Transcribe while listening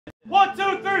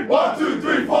3. 1, 2,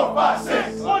 3, 4, 5,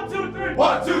 6. 1, 2, 3.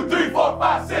 1, 2, 3, 4,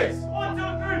 5, 6. 1, 2,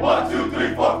 3. 1, 2,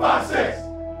 3, 4, 5, 6.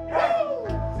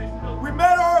 We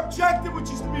met our objective, which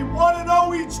is to be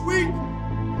 1-0 each week.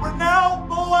 We're now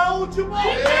bowl eligible.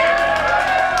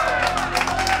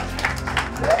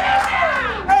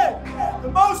 Hey,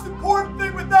 the most important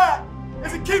thing with that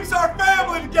is it keeps our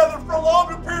family together for a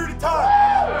longer period of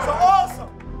time. So awesome.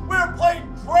 We're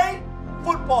playing great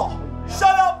football.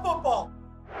 Shutout football.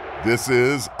 This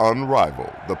is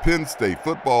Unrivaled, the Penn State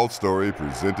football story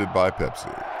presented by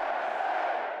Pepsi.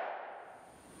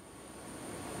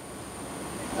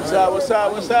 What's up, what's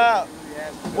up, what's up?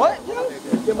 What?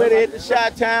 Get ready to hit the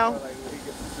Chi-Town.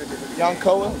 Young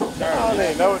Cohen. I don't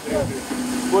even know what they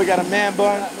do. Boy got a man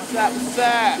bun. What's up,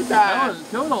 what's up?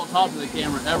 Cohen don't talk to the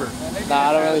camera ever. Nah,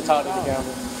 I don't really talk to the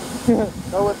camera.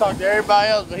 Cohen talk to everybody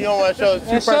else, but he don't want to show his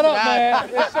true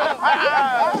personality. Shut up,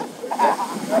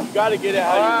 man. You gotta get it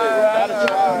how you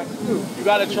live. You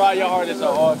gotta try your hardest at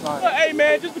all times. Hey,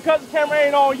 man, just because the camera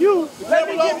ain't on you, let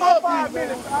me get my 5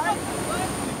 minutes, all right?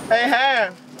 Hey,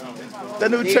 Ham. The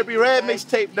new Trippie Red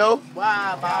mixtape, though.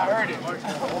 Wow, I heard it.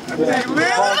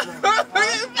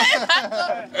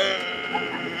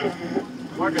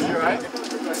 Marcus, you alright?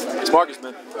 It's Marcus,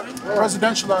 man.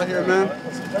 Residential out here, man.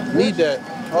 Need that.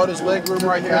 All this leg room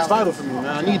right here is vital for me, man.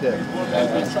 I need that.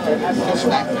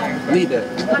 Need that.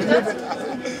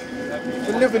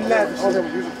 We're living lavish.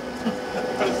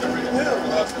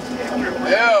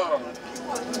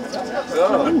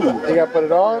 You gotta put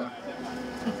it on.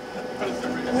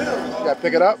 You gotta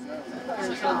pick it up.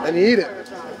 And you eat it.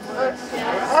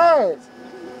 Oh!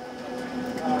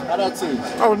 How that seem?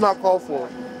 I was not called for.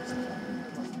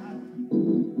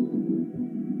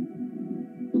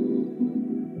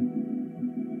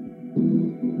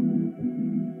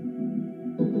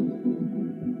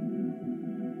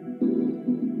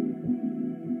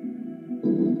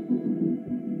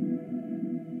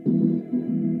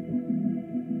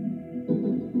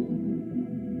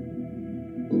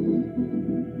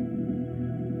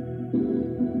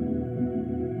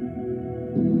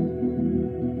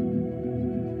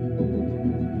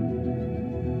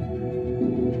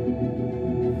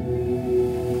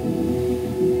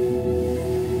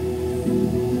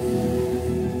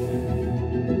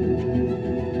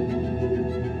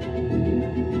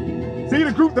 Be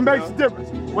the group that makes the difference.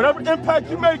 Whatever impact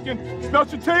you're making,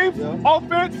 special teams,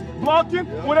 offense, blocking,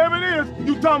 whatever it is,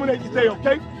 you dominate today,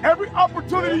 okay? Every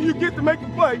opportunity you get to make a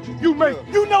play, you make.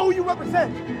 You know who you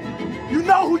represent. You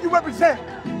know who you represent.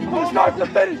 From the start to the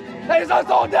finish, hey, it's us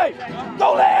all day.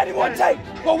 Don't let anyone take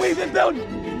what we've been building.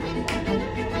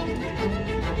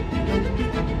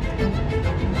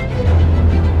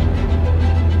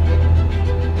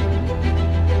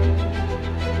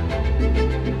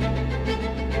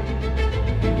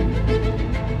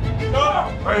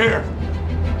 Right here.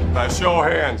 Show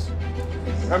of hands.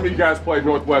 How many of you guys played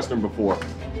Northwestern before?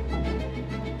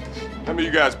 How many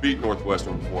of you guys beat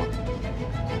Northwestern before?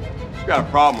 We've got a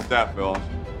problem with that, fellas.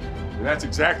 And that's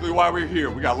exactly why we're here.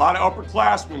 We got a lot of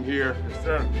upperclassmen here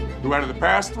who out of the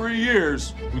past 3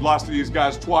 years, we lost to these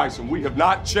guys twice, and we have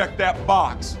not checked that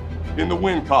box in the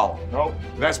win column. Nope.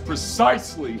 That's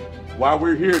precisely why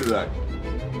we're here today.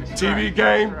 TV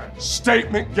game,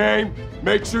 statement game.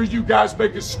 Make sure you guys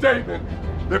make a statement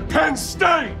that Penn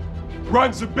State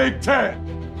runs the Big Ten.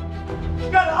 You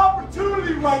got an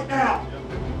opportunity right now.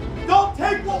 Don't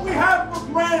take what we have for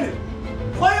granted.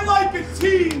 Play like a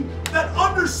team that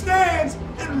understands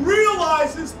and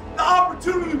realizes the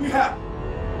opportunity we have.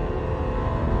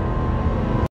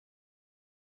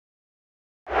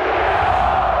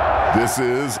 This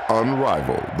is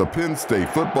Unrivaled, the Penn State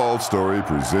football story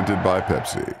presented by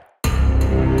Pepsi.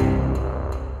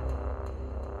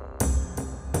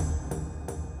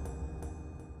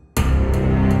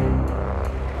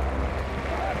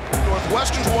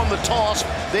 Northwestern's won the toss.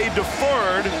 They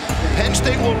deferred. Penn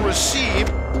State will receive.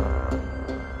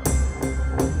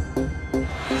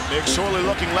 McSorley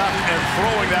looking left and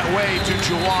throwing that way to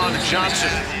Juwan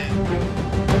Johnson.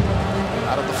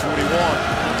 Out of the 41.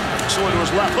 McSorley to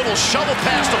his left. Little shovel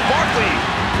pass to Barkley.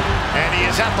 And he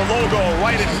is at the logo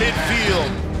right in midfield.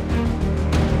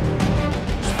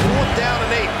 4th down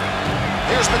and 8.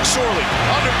 Here's McSorley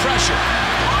under pressure.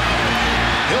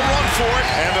 He'll run for it,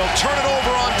 and they'll turn it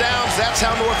over on downs. That's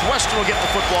how Northwestern will get the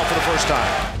football for the first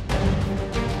time.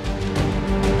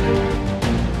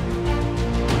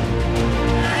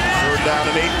 3rd down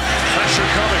and 8. Pressure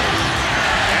coming.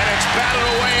 And it's batted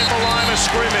away at the line of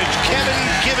scrimmage. Kevin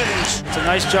Givens. It's a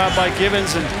nice job by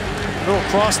Givens, and a little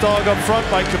cross dog up front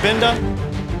by Kabinda.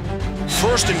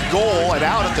 1st and goal, and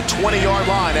out at the 20-yard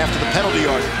line after the penalty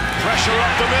yard. Pressure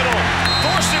up the middle.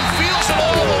 Thorson fields the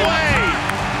ball.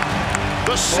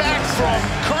 sack from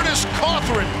Curtis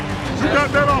Cawthron. You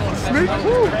got that off a sneak?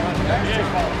 Woo.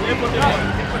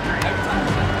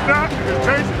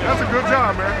 That's a good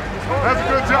job, man. That's a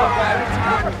good job.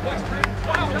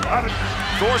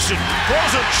 Thorson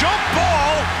throws a jump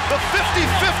ball. The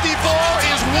 50-50 ball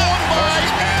is won by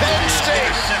Penn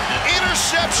State.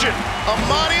 Interception.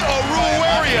 Amani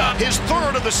Oruwariya, his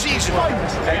third of the season.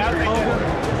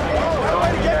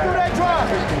 Get through that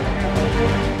drive.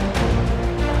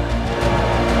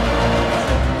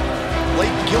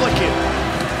 Blake Gillikin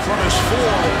from his 4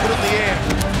 will put it in the air.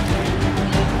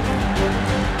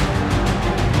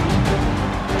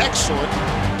 Excellent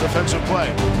defensive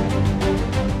play.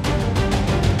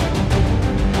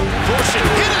 Thorson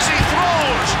hit as he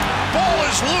throws. Ball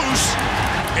is loose.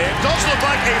 It does look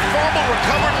like a fumble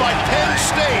recovered by Penn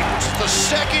State. It's the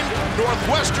second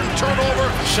Northwestern turnover.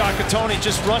 Shakatoni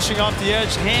just rushing off the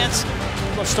edge. Hands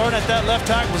starting at that left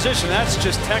tackle position. That's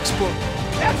just textbook.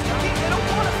 That's the key. They don't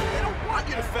want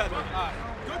you to feather.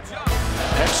 Good job.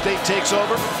 Penn State takes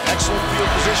over. Excellent field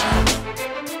position.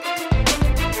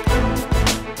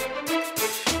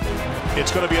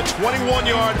 It's going to be a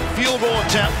 21-yard field goal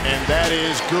attempt, and that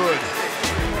is good.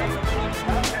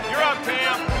 You're up,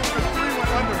 Pam.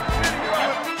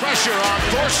 Pressure on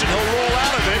Thorson. He'll roll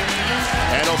out of it,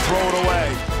 and he'll throw it away.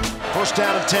 First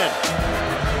down and 10.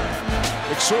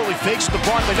 McSorley fakes the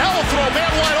Barkley. Now he'll throw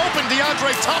man wide open.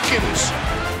 DeAndre Tompkins.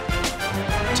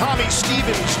 Tommy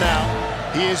Stevens now.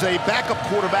 He is a backup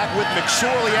quarterback with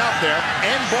McSorley out there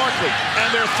and Barkley.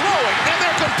 And they're throwing, and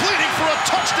they're completing for a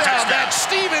touchdown. That's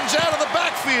Stevens out of the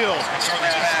backfield.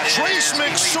 Trace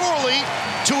McSorley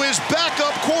to his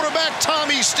backup quarterback,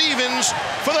 Tommy Stevens,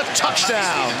 for the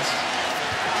touchdown.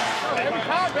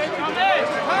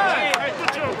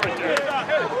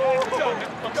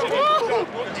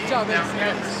 Good job, man.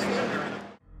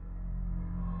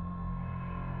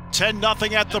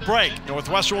 10-0 at the break.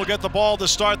 Northwestern will get the ball to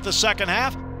start the second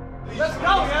half. Let's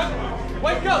go, man.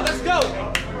 Wake up. Let's go.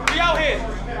 We out here.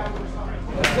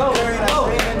 Let's go.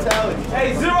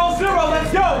 Hey, 0-0.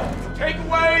 Let's go.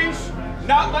 Takeaways,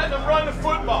 not letting them run the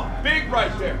football. Big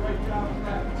right there.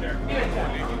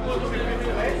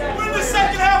 Win the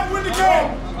second half, win the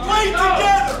game. Play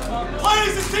together. Play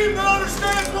as a team that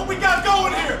understands what we got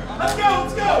going here. Let's go.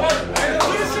 Let's go.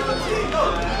 Leadership of the team.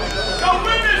 Go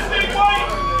win this thing, White.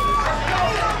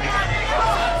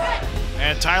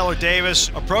 And Tyler Davis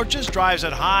approaches, drives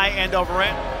it high, end over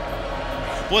end.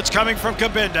 Blitz coming from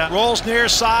Kabinda. Rolls near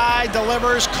side,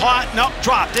 delivers, caught, no,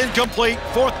 dropped, incomplete.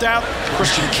 Fourth down.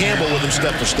 Christian Campbell with him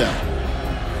step for step.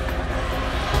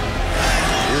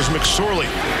 Here's McSorley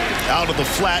out of the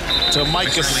flat to Mike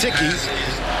Gesicki.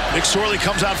 McSorley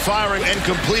comes out firing and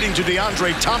completing to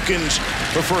DeAndre Tompkins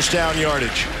for first down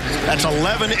yardage. That's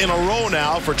 11 in a row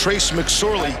now for Trace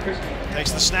McSorley.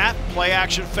 Takes the snap, play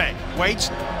action fake. Waits,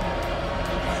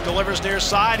 delivers near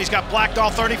side. He's got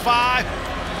Blackdahl 35.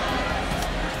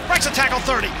 Breaks a tackle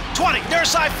 30, 20, near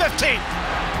side 15.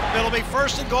 It'll be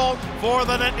first and goal for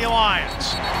the Nittany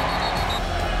Lions.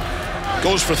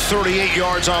 Goes for 38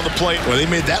 yards on the play. Well, they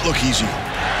made that look easy.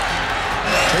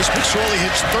 Trace McSorley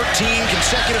hits 13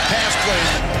 consecutive pass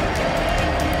plays.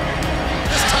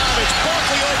 This time it's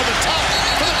Barkley over the top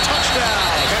for the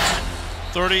touchdown.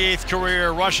 38th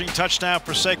career rushing touchdown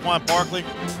for Saquon Barkley.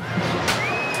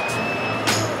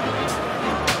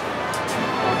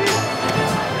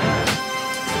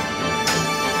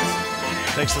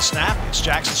 Takes the snap. It's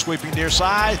Jackson sweeping near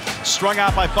side. Strung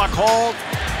out by Buckhold.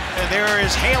 And there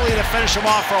is Haley to finish him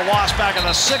off for a loss back at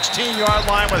the 16-yard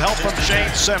line with help from Shane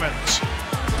Simmons.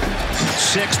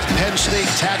 Sixth Penn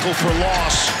State tackle for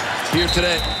loss here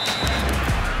today.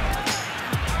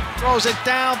 Throws it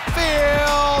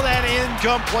downfield and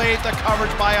incomplete. The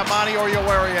coverage by Amani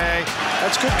Oruwariya.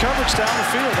 That's good coverage down the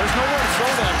field. There's nowhere to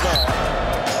throw that ball.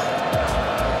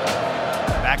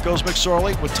 Back goes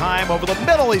McSorley with time over the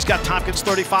middle. He's got Tompkins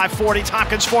 35, 40,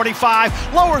 Tompkins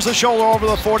 45. Lowers the shoulder over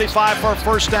the 45 for a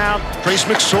first down. Trace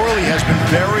McSorley has been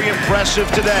very impressive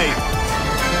today.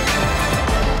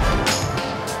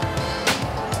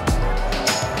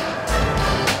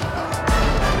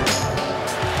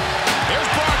 Here's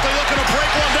Barkley looking to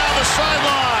break one down the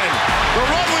sideline. The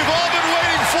run we've all been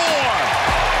waiting for.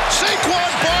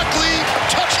 Saquon Barkley,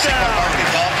 touchdown.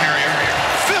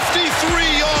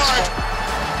 53 yards.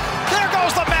 There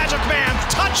goes the Magic Man.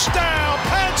 Touchdown,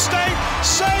 Penn State,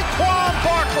 Saquon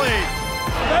Barkley.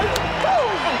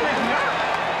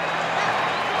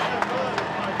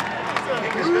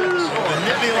 The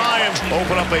Nittany Lions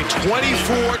open up a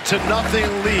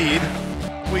 24-0 lead.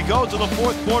 We go to the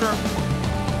fourth quarter.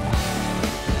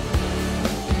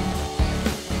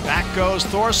 Back goes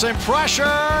Thorson, pressure,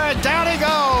 and down he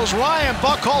goes. Ryan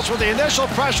Buchholz with the initial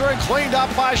pressure and cleaned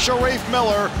up by Sharif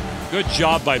Miller. Good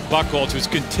job by Buchholz, who's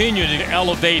continuing to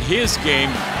elevate his game.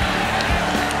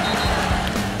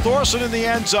 Thorson in the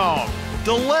end zone.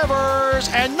 Delivers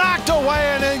and knocked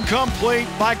away and incomplete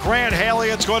by Grant Haley.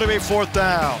 It's going to be 4th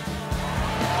down.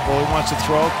 Well, he wants to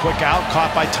throw, quick out,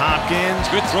 caught by Tompkins.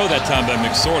 Good throw that time by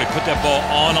McSorley. Put that ball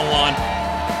on a line.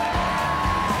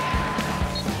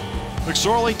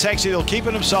 McSorley takes it, he'll keep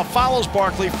it himself, follows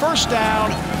Barkley, 1st down.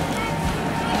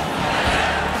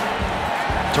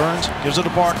 Turns, gives it to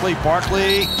Barkley.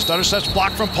 Barkley, stutter steps,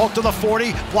 block from Polk to the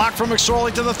 40, block from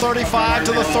McSorley to the 35,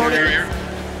 to the 30.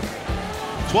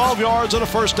 12 yards and a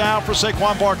 1st down for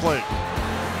Saquon Barkley.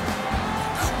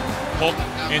 Polk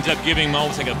ends up giving him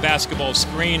almost like a basketball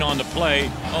screen on the play.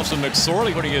 Also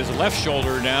McSorley putting his left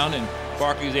shoulder down, and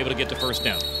Barkley was able to get the 1st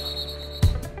down.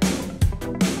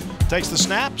 Takes the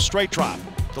snap, straight drop.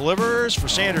 Delivers for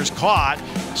Sanders, caught.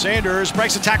 Sanders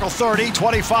breaks the tackle 30,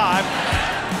 25.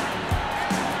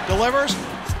 Delivers,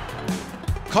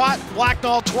 caught,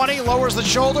 Blacknall 20, lowers the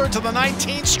shoulder to the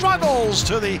 19, struggles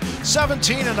to the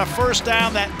 17 and a 1st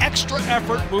down. That extra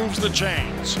effort moves the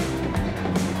chains.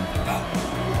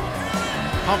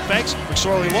 Pump fakes,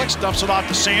 McSorley looks, dumps it off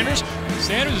to Sanders.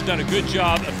 Sanders has done a good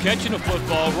job of catching the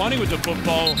football, running with the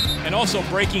football, and also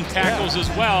breaking tackles as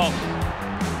well.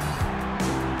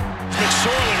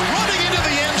 McSorley running into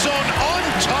the end zone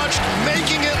untouched,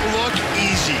 making it look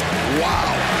easy.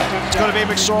 Wow. It's going to be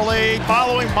McSorley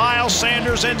following Miles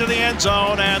Sanders into the end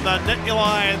zone, and the Nittany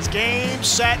Lions game,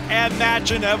 set, and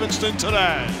match in Evanston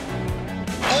today.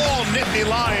 All Nittany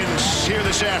Lions here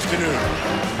this afternoon.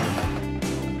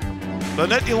 The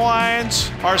Nittany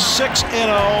Lions are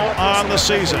 6-0 on the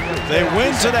season. They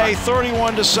win today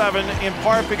 31-7, in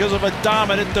part because of a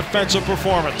dominant defensive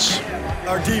performance.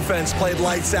 Our defense played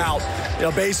lights out. You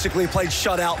know, basically played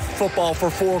shutout football for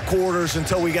 4 quarters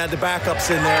until we got the backups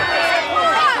in there.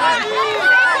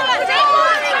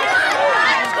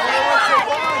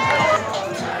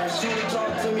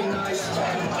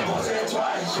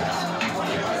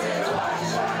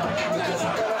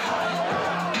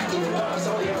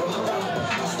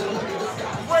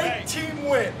 Great team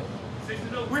win.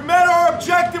 We met our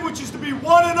objective, which is to be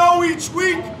 1-0 each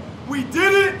week. We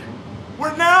did it.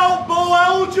 We're now bowl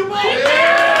eligible.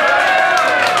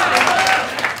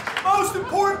 Most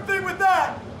important thing with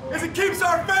that is it keeps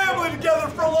our family together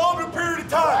for a longer period of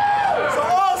time. So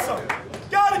awesome.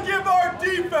 Got to give our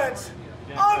defense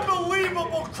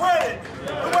unbelievable credit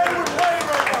the way we're playing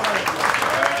right now.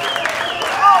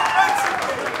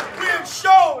 Offensively, we have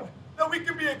shown that we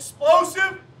can be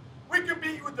explosive, we can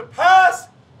beat you with the pass,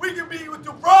 we can beat you with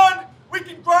the run, we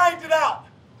can grind it out.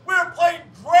 We're playing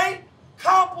great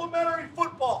complementary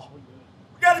football.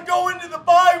 We got to go into the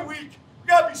bye week. We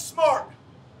got to be smart.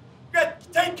 We got to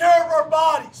take care of our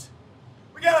bodies.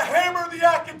 We got to hammer the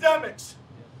academics.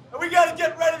 And we got to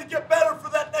get ready to get better for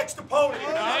that next opponent.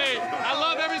 Hey, I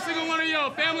love every single one of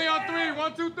y'all. Family on 3.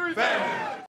 1, 2, 3.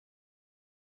 Family.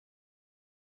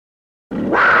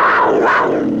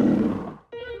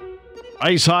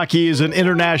 Ice hockey is an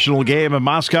international game, and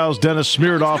Moscow's Denis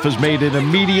Smirnov has made an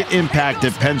immediate impact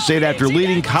at Penn State after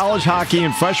leading college hockey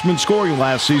in freshman scoring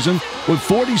last season with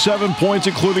 47 points,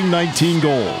 including 19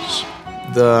 goals.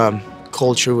 The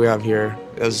culture we have here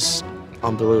is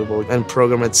unbelievable, and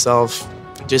program itself,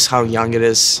 just how young it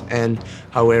is and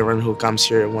how everyone who comes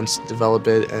here wants to develop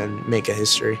it and make a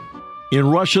history. In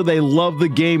Russia, they love the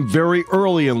game very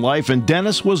early in life, and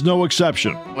Denis was no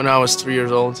exception. When I was 3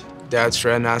 years old, Dad's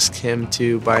friend asked him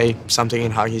to buy something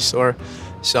in a hockey store.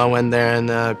 So I went there,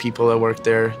 and people that worked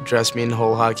there dressed me in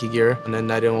whole hockey gear, and then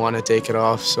I didn't want to take it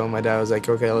off, so my dad was like,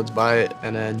 okay, let's buy it,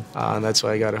 and then that's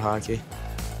why I got a hockey.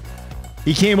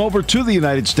 He came over to the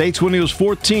United States when he was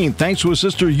 14, thanks to his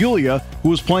sister Yulia, who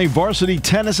was playing varsity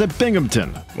tennis at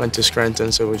Binghamton. Went to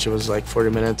Scranton, so which was like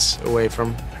 40 minutes away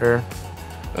from her.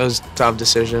 It was a tough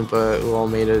decision, but we all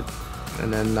made it,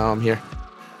 and then now I'm here.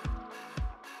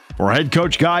 For head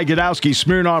coach Guy Godowski,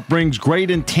 Smirnov brings great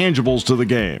intangibles to the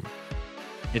game.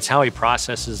 It's how he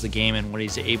processes the game and what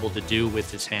he's able to do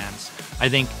with his hands. I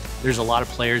think there's a lot of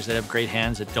players that have great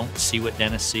hands that don't see what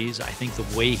Denis sees. I think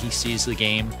the way he sees the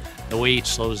game, the way he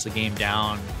slows the game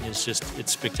down is just,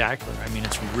 it's spectacular. I mean,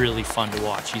 it's really fun to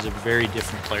watch. He's a very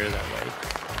different player that way.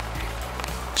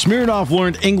 Smirnov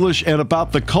learned English and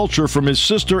about the culture from his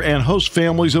sister and host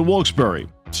families in Wilkes-Barre.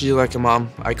 She's like a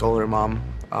mom. I call her mom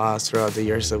throughout the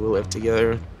years that we lived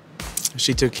together.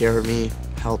 She took care of me,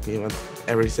 helped me with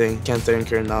everything. Can't thank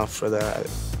her enough for that.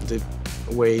 The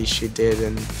way she did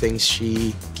and things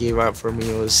she gave up for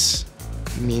me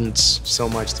means so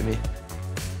much to me.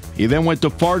 He then went to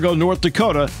Fargo, North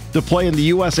Dakota to play in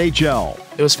the USHL.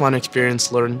 It was a fun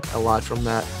experience, learned a lot from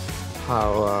that,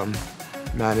 how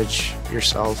manage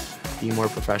yourself, be more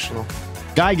professional.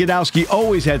 Guy Godowski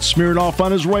always had Smirnoff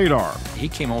on his radar. He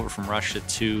came over from Russia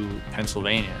to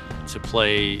Pennsylvania to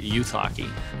play youth hockey.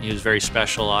 He was very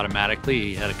special automatically.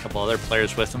 He had a couple other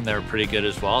players with him that were pretty good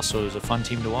as well, so it was a fun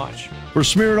team to watch. For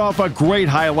Smirnoff, a great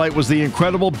highlight was the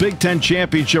incredible Big Ten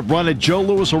championship run at Joe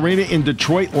Louis Arena in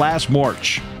Detroit last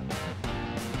March.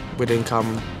 We didn't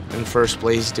come in first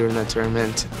place during that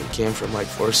tournament. We came from like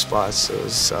 4th spots, so it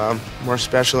was more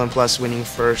special, and plus winning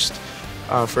first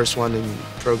one in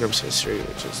program's history,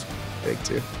 which is big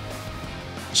too.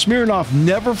 Smirnoff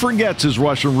never forgets his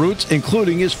Russian roots,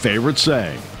 including his favorite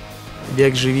saying.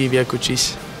 Век живи, век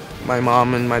учись. My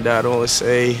mom and my dad always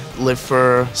say, live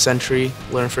for a century,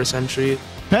 learn for a century.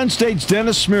 Penn State's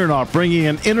Dennis Smirnoff bringing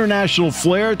an international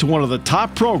flair to one of the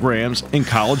top programs in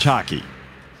college hockey.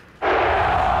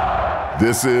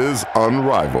 This is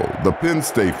Unrivaled, the Penn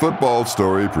State football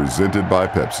story presented by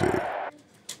Pepsi.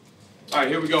 All right,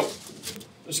 here we go.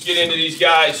 Let's get into these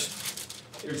guys.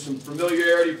 There's some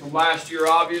familiarity from last year,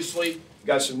 obviously.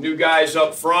 Got some new guys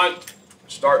up front,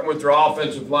 starting with their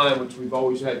offensive line, which we've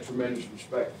always had tremendous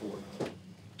respect for.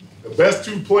 The best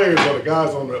 2 players are the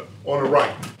guys on the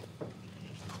right.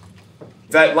 If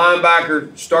that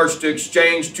linebacker starts to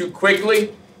exchange too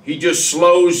quickly, he just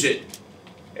slows it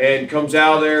and comes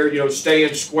out there,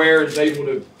 staying square, and is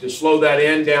able to slow that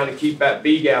end down and keep that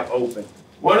B gap open.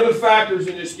 One of the factors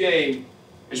in this game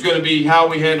is going to be how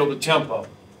we handle the tempo.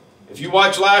 If you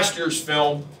watch last year's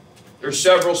film, there's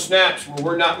several snaps where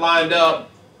we're not lined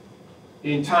up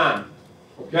in time,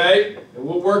 okay? And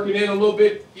we'll work it in a little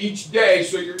bit each day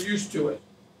so you're used to it.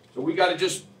 So we got to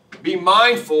just be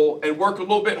mindful and work a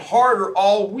little bit harder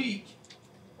all week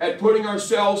at putting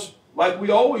ourselves, like we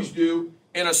always do,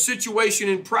 in a situation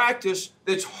in practice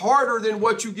that's harder than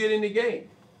what you get in the game.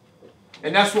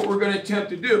 And that's what we're going to attempt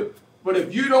to do. But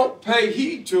if you don't pay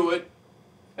heed to it,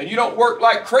 and you don't work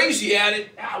like crazy at it,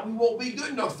 we won't be good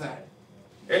enough at it.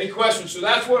 Any questions? So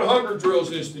that's what hunger drills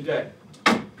is today.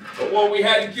 But what we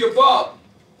had to give up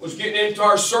was getting into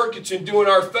our circuits and doing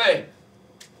our thing.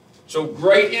 So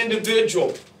great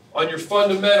individual on your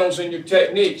fundamentals and your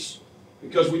techniques,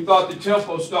 because we thought the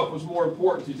tempo stuff was more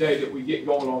important today that we get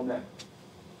going on that.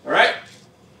 All right?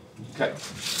 Okay.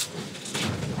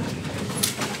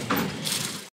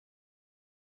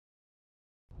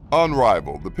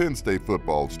 Unrivaled, the Penn State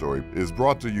football story, is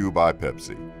brought to you by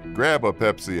Pepsi. Grab a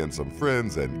Pepsi and some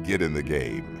friends and get in the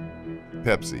game.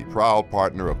 Pepsi, proud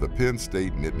partner of the Penn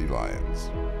State Nittany Lions.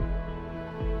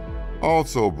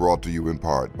 Also brought to you in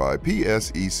part by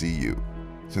PSECU.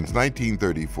 Since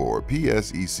 1934,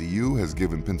 PSECU has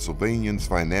given Pennsylvanians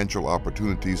financial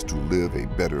opportunities to live a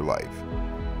better life.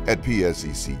 At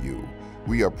PSECU,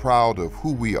 we are proud of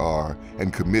who we are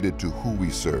and committed to who we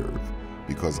serve,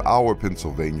 because our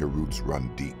Pennsylvania roots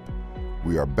run deep.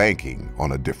 We are banking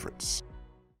on a difference.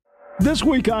 This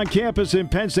week on campus in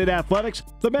Penn State Athletics,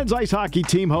 the men's ice hockey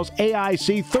team hosts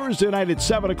AIC Thursday night at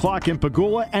 7 o'clock in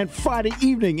Pagula and Friday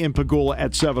evening in Pagula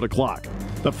at 7 o'clock.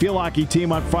 The field hockey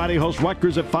team on Friday hosts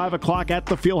Rutgers at 5 o'clock at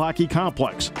the Field Hockey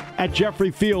Complex. At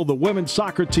Jeffrey Field, the women's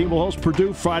soccer team will host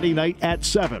Purdue Friday night at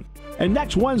 7. And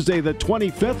next Wednesday, the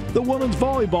 25th, the women's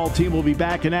volleyball team will be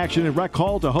back in action in Rec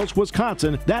Hall to host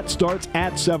Wisconsin. That starts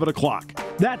at 7 o'clock.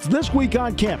 That's this week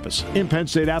on campus in Penn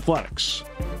State Athletics.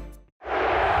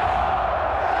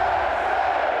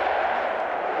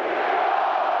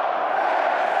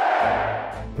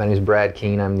 My name is Brad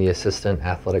Keene. I'm the Assistant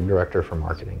Athletic Director for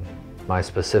Marketing. My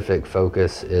specific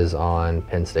focus is on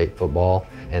Penn State football,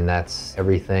 and that's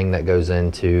everything that goes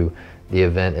into the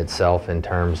event itself in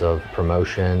terms of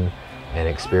promotion and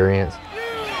experience.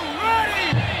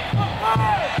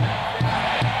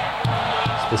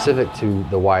 Specific to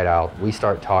the whiteout, we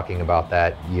start talking about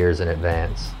that years in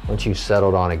advance. Once you've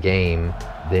settled on a game,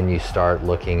 then you start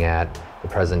looking at the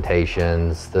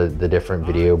presentations, the different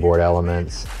video board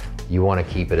elements. You want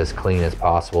to keep it as clean as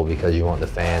possible because you want the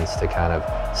fans to kind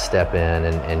of step in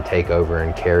and take over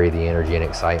and carry the energy and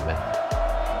excitement.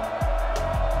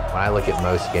 When I look at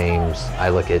most games, I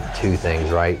look at 2 things,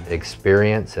 right?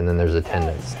 Experience, and then there's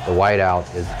attendance. The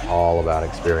whiteout is all about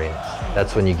experience.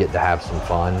 That's when you get to have some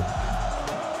fun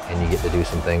and you get to do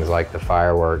some things like the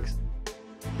fireworks.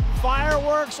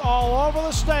 Fireworks all over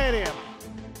the stadium.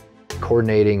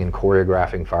 Coordinating and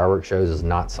choreographing fireworks shows is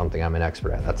not something I'm an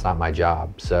expert at. That's not my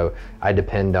job. So I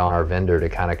depend on our vendor to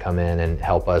kind of come in and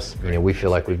help us. You know, we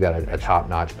feel like we've got a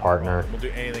top-notch partner. We'll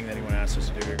do anything that anyone asks us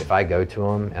to do here. If I go to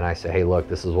them and I say, hey, look,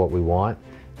 this is what we want,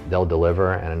 they'll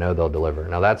deliver, and I know they'll deliver.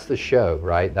 Now that's the show,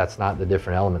 right? That's not the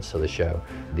different elements to the show.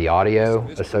 The audio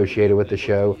associated with the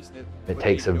show, it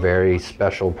takes a very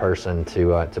special person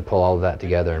to pull all of that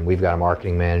together, and we've got a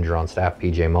marketing manager on staff,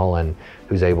 PJ Mullen,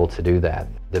 who's able to do that.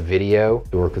 The video,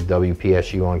 we work with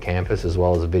WPSU on campus, as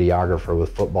well as a videographer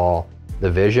with football. The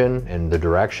vision and the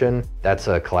direction, that's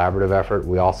a collaborative effort.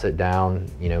 We all sit down,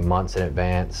 you know, months in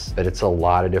advance, but it's a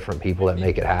lot of different people that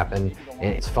make it happen. And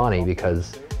it's funny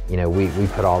because, you know, we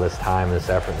put all this time, this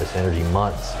effort, this energy,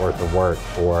 months worth of work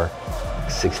for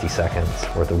 60 seconds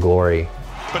worth of glory.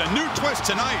 But a new twist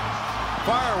tonight.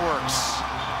 Fireworks,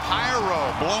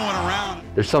 pyro blowing around.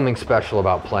 There's something special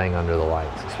about playing under the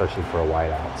lights, especially for a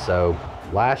whiteout. So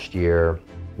last year,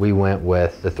 we went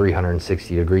with the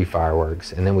 360-degree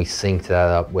fireworks, and then we synced that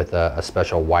up with a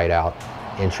special whiteout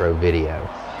intro video.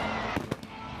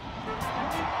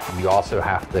 You also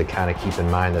have to kind of keep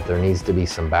in mind that there needs to be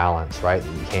some balance, right?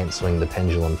 You can't swing the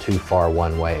pendulum too far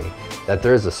one way, that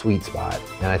there is a sweet spot.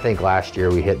 And I think last year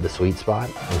we hit the sweet spot.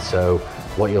 And so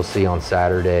what you'll see on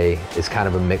Saturday is kind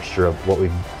of a mixture of what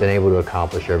we've been able to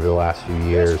accomplish over the last few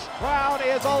years. This crowd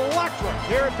is electric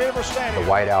here at Beaver Stadium. The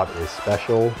whiteout is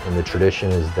special and the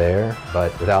tradition is there,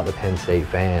 but without the Penn State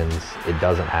fans, it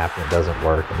doesn't happen, it doesn't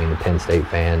work. I mean, the Penn State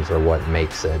fans are what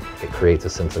makes it. It creates a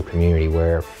sense of community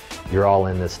where you're all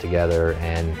in this together,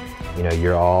 and you know,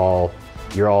 you're all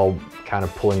kind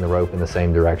of pulling the rope in the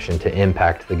same direction to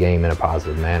impact the game in a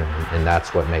positive manner, and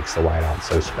that's what makes the whiteout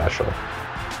so special.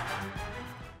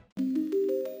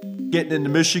 Getting into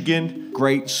Michigan,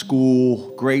 great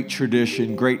school, great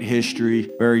tradition, great history,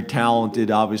 very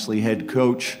talented, obviously, head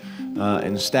coach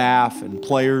and staff and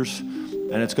players,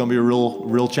 and it's going to be a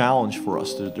real challenge for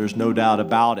us. There's no doubt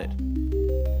about it.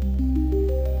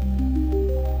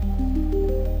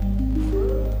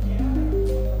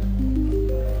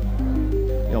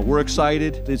 We're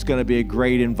excited. It's going to be a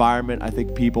great environment. I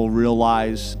think people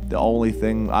realize the only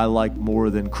thing I like more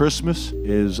than Christmas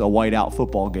is a whiteout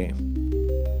football game.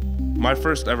 My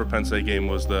first ever Penn State game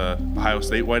was the Ohio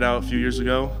State whiteout a few years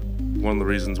ago. One of the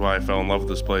reasons why I fell in love with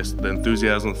this place, the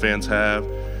enthusiasm the fans have,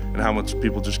 and how much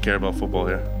people just care about football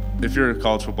here. If you're a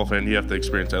college football fan, you have to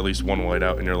experience at least one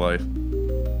whiteout in your life.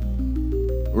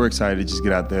 We're excited to just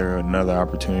get out there, another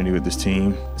opportunity with this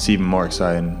team. It's even more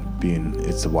exciting being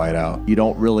it's the whiteout. You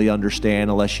don't really understand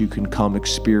unless you can come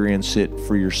experience it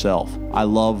for yourself. I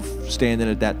love standing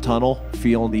at that tunnel,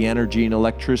 feeling the energy and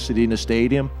electricity in the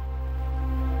stadium.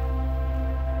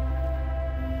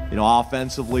 You know,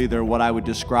 offensively, they're what I would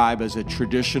describe as a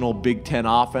traditional Big Ten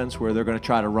offense where they're going to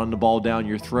try to run the ball down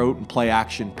your throat and play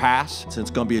action pass. So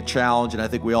it's going to be a challenge, and I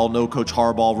think we all know Coach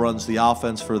Harbaugh runs the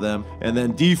offense for them. And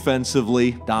then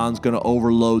defensively, Don's going to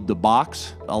overload the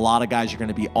box. A lot of guys are going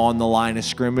to be on the line of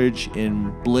scrimmage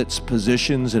in blitz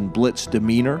positions and blitz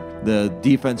demeanor. The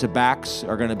defensive backs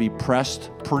are going to be pressed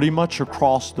pretty much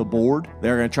across the board.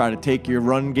 They're going to try to take your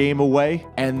run game away,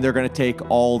 and they're going to take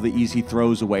all the easy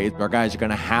throws away. Our guys are going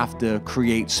to have to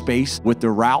create space with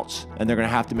their routes, and they're going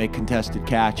to have to make contested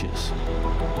catches.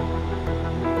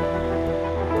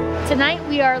 Tonight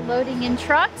we are loading in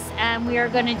trucks, and we are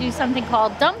going to do something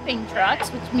called dumping trucks,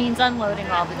 which means unloading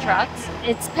all the trucks.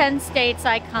 It's Penn State's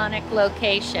iconic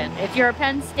location. If you're a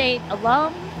Penn State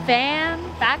alum, fan,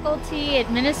 faculty,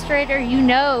 administrator, you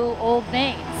know Old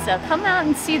Main. So come out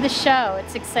and see the show.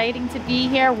 It's exciting to be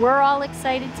here. We're all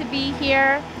excited to be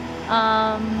here.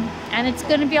 And it's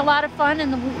going to be a lot of fun,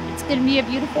 and it's going to be a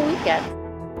beautiful weekend.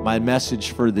 My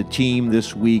message for the team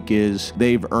this week is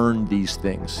they've earned these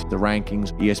things. The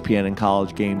rankings, ESPN and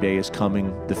College Game Day is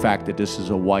coming, the fact that this is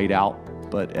a whiteout.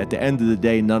 But at the end of the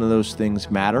day, none of those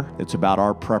things matter. It's about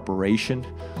our preparation.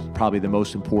 Probably the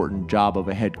most important job of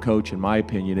a head coach, in my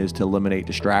opinion, is to eliminate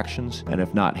distractions. And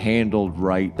if not handled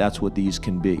right, that's what these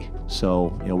can be.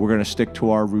 So, you know, we're going to stick to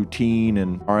our routine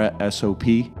and our SOP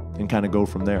and kind of go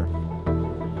from there.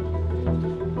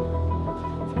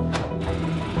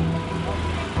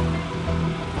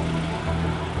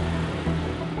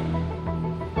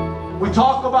 We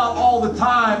talk about all the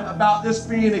time about this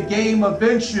being a game of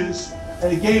inches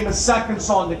and a game of seconds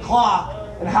on the clock,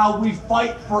 and how we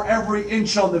fight for every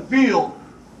inch on the field.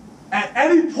 At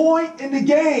any point in the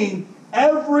game,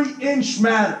 every inch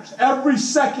matters, every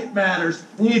second matters,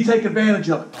 and you need to take advantage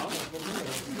of it.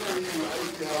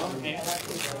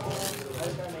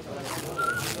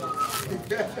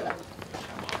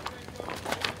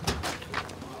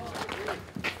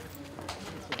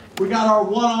 We got our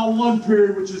one-on-one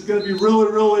period, which is going to be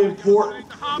really, really important.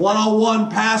 One-on-one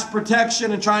pass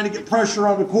protection and trying to get pressure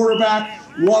on the quarterback.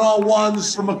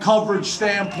 One-on-ones from a coverage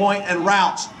standpoint and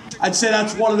routes. I'd say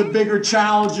that's one of the bigger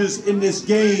challenges in this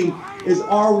game is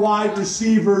our wide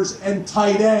receivers and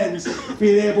tight ends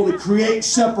being able to create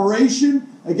separation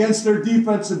against their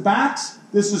defensive backs.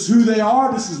 This is who they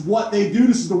are. This is what they do.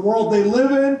 This is the world they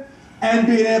live in. And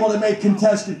being able to make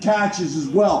contested catches as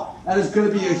well. That is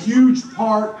going to be a huge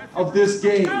part of this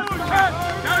game. That's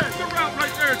the route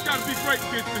right there. It's got to be great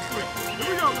kids this week.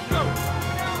 Here we go. Let's go.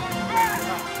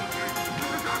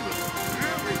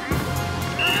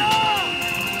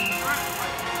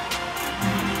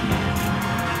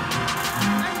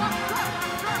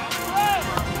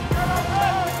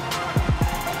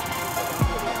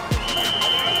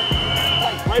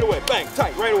 Right away, bang,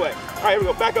 tight, right away. All right, here we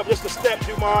go. Back up just a step,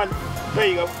 Dumont. There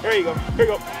you go, there you go, here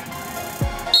you go.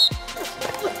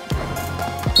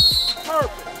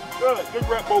 Perfect, good, good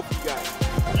rep, both of you guys.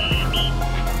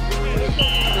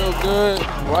 Feel good,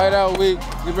 white out week,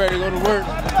 get ready to go to work.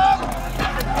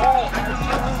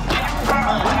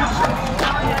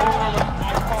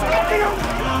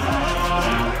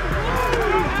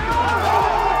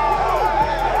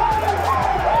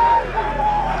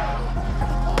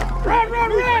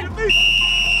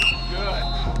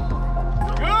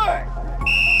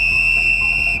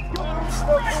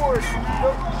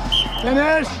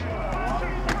 Finish!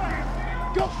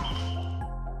 Go!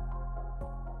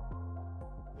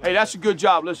 Hey, that's a good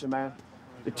job. Listen, man.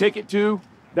 The ticket, too,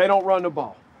 they don't run the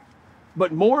ball.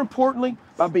 But more importantly,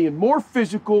 by being more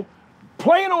physical,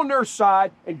 playing on their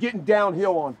side, and getting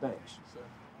downhill on things.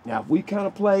 Now, if we kind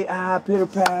of play,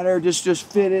 pitter-patter, just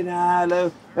fit it,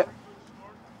 then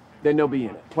they'll be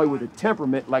in it. Play with a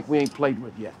temperament like we ain't played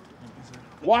with yet.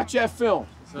 Watch that film.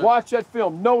 Watch that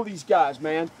film. Know these guys,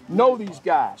 man. Know these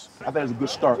guys. I think it's a good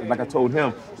start. Like I told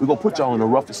him, we're going to put y'all in the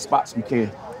roughest spots we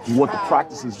can. We want the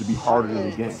practices to be harder than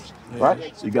the games,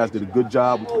 right? So you guys did a good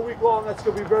job. All week long, that's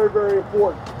going to be very, very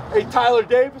important. Hey, Tyler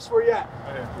Davis, where you at?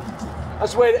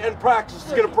 That's the way to end practice.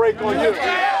 It's going to break on you.